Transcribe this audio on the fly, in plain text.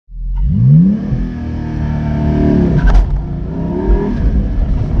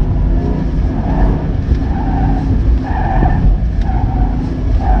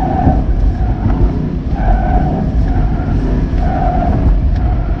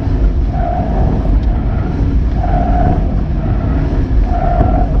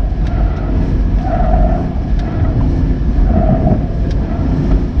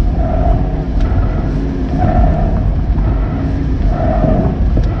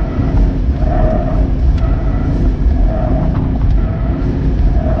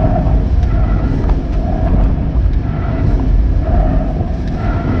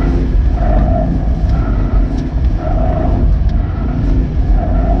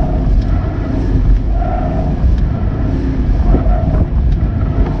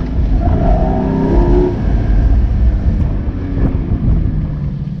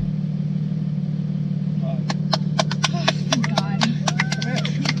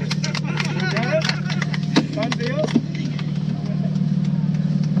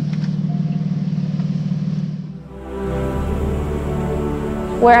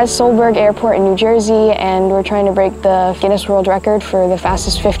We're at Solberg Airport in New Jersey, and we're trying to break the Guinness World Record for the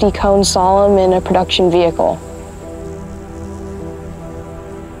fastest 50-cone slalom in a production vehicle.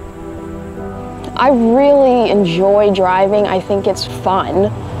 I really enjoy driving. I think it's fun.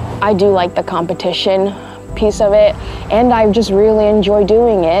 I do like the competition piece of it, and I just really enjoy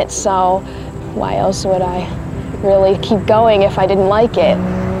doing it, so why else would I really keep going if I didn't like it?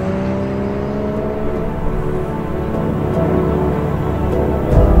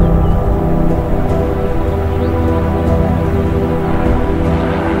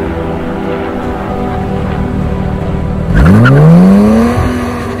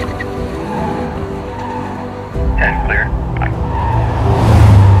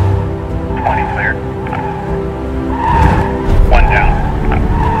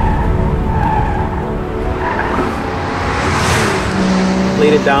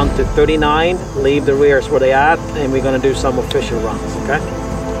 Lead it down to 39, leave the rears where they at, and we're going to do some official runs, okay?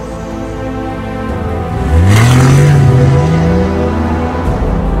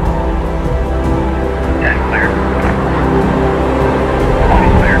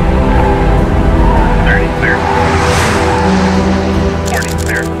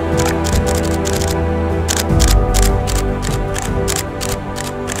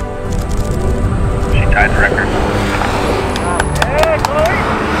 Tied the record.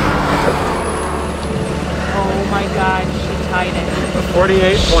 Oh my God, she tied it.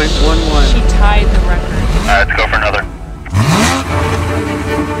 48.11. She tied the record. Let's go for another.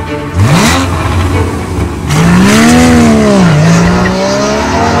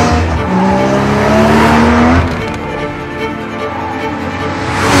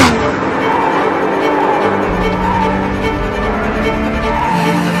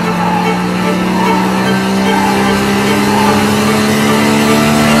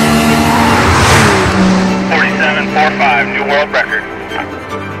 New world record.